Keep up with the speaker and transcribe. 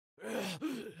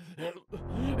Hello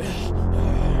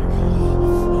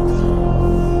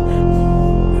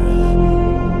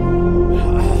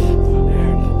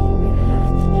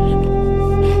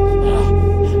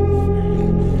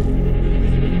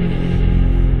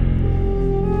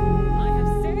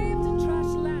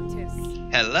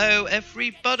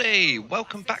everybody,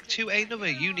 welcome back to another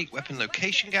unique weapon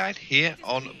location guide here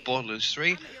on Borderlands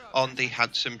 3 on the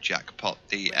Handsome Jackpot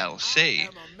DLC.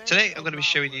 Today I'm going to be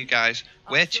showing you guys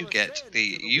where to get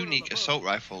the unique assault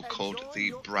rifle called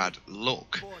the Brad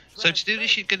Look. So to do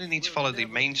this you're going to need to follow the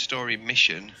main story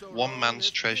mission, One Man's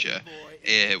Treasure,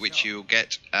 which you'll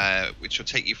get, which will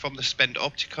take you from the Spend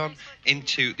Opticon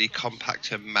into the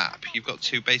compactor map. You've got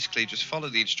to basically just follow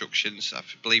the instructions. I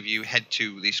believe you head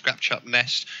to the scrap trap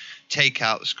nest, take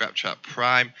out the scrap trap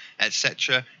prime,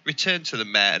 etc. Return to the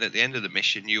mayor, and at the end of the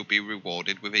mission you'll be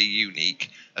rewarded with a unique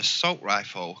assault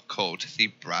rifle called the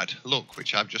Brad Look,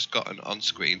 which I've just gotten on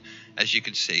screen as you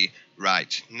can see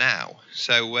right now.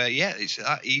 So yeah, it's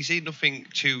that easy, nothing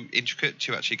too intricate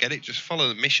to actually get it. Just follow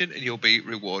the mission and you'll be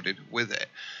rewarded with it.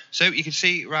 So you can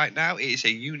see right now it is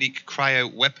a unique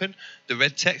cryo weapon. The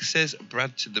red text says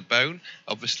Brad to the bone.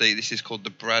 Obviously this is called the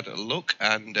Brad Look,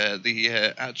 and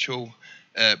the actual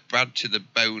Brad to the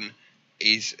bone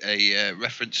is a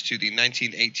reference to the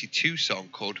 1982 song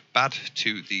called Bad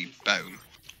to the Bone.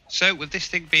 So with this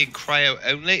thing being cryo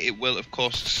only, it will of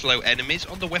course slow enemies.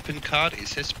 On the weapon card it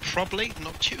says probably,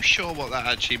 not too sure what that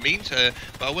actually means, but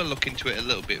I will look into it a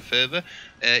little bit further.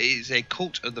 It is a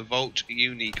Cult of the Vault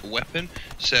unique weapon,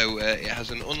 so it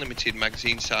has an unlimited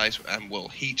magazine size and will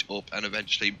heat up and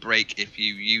eventually break if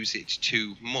you use it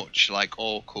too much, like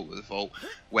all Cult of the Vault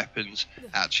weapons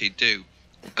actually do.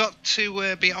 Got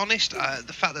to be honest,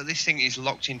 the fact that this thing is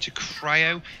locked into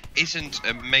cryo isn't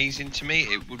amazing to me.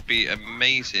 It would be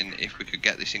amazing if we could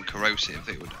get this in corrosive.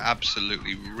 It would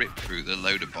absolutely rip through the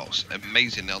loader box.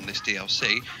 Amazing on this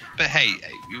DLC. But hey,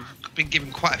 you've been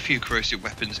given quite a few corrosive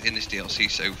weapons in this DLC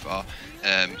so far.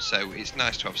 So it's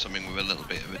nice to have something with a little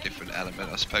bit of a different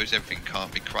element. I suppose everything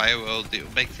can't be cryo or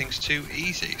it'll make things too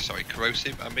easy. Sorry,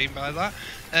 corrosive I mean by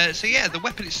that. So yeah, the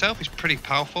weapon itself is pretty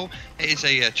powerful. It is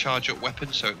a charge up weapon,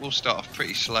 so it will start off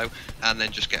pretty slow and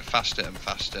then just get faster and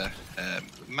faster.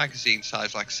 Magazine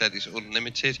size, like I said, is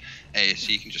unlimited,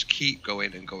 so you can just keep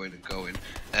going and going and going.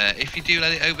 If you do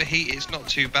let it overheat, it's not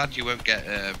too bad. You won't get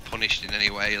punished in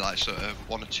any way. Like sort of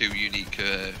one or two unique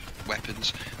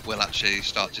weapons will actually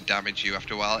start to damage you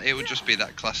after a while. It would just be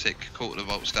that classic Cult of the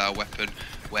Vault style weapon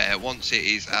where once it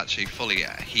is actually fully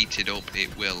heated up,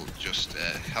 it will just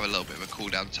have a little bit of a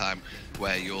cooldown time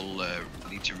where you'll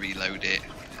need to reload it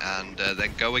and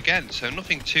then go again. So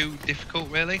nothing too difficult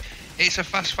really. It's a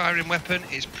fast firing weapon,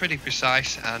 it's pretty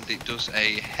precise, and it does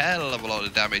a hell of a lot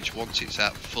of damage once it's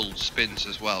at full spins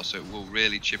as well, so it will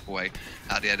really chip away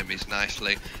at the enemies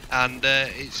nicely. And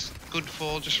it's good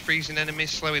for just freezing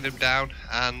enemies, slowing them down,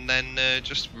 and then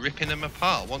just ripping them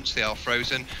apart. Once they are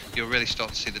frozen, you'll really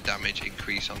start to see the damage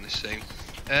increase on this thing.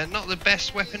 Not the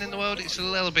best weapon in the world. It's a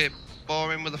little bit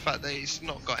boring with the fact that it's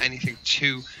not got anything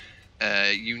too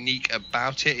unique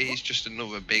about it. It is just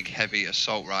another big heavy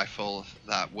assault rifle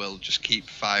that will just keep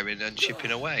firing and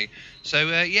chipping away.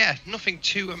 So yeah, nothing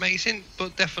too amazing,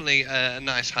 but definitely a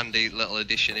nice handy little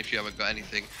addition if you haven't got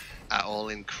anything at all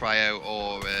in cryo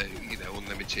or you know,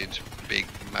 unlimited big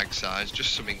mag size.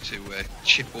 Just something to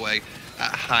chip away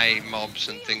at high mobs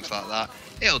and things like that.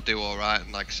 It'll do alright,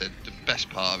 and like I said, the best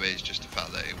part of it is just the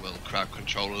fact that it will crowd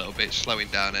control a little bit, slowing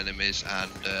down enemies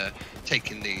and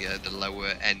taking the lower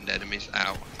end enemies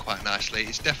out quite nicely.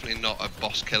 It's definitely not a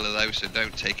boss killer though, so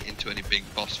don't take it into any big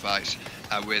boss fights.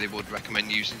 I really would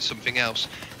recommend using something else.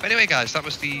 But anyway guys, that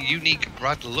was the unique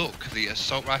Brad Look, the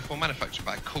assault rifle manufactured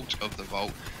by Cult of the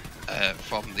Vault.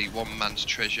 From the One Man's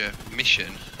Treasure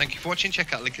mission. Thank you for watching.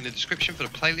 Check out the link in the description for the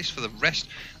playlist for the rest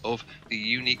of the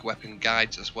unique weapon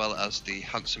guides, as well as the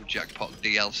Handsome Jackpot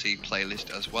DLC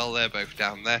playlist as well. They're both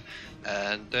down there.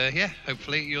 And yeah,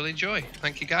 hopefully you'll enjoy.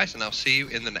 Thank you guys, and I'll see you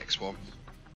in the next one.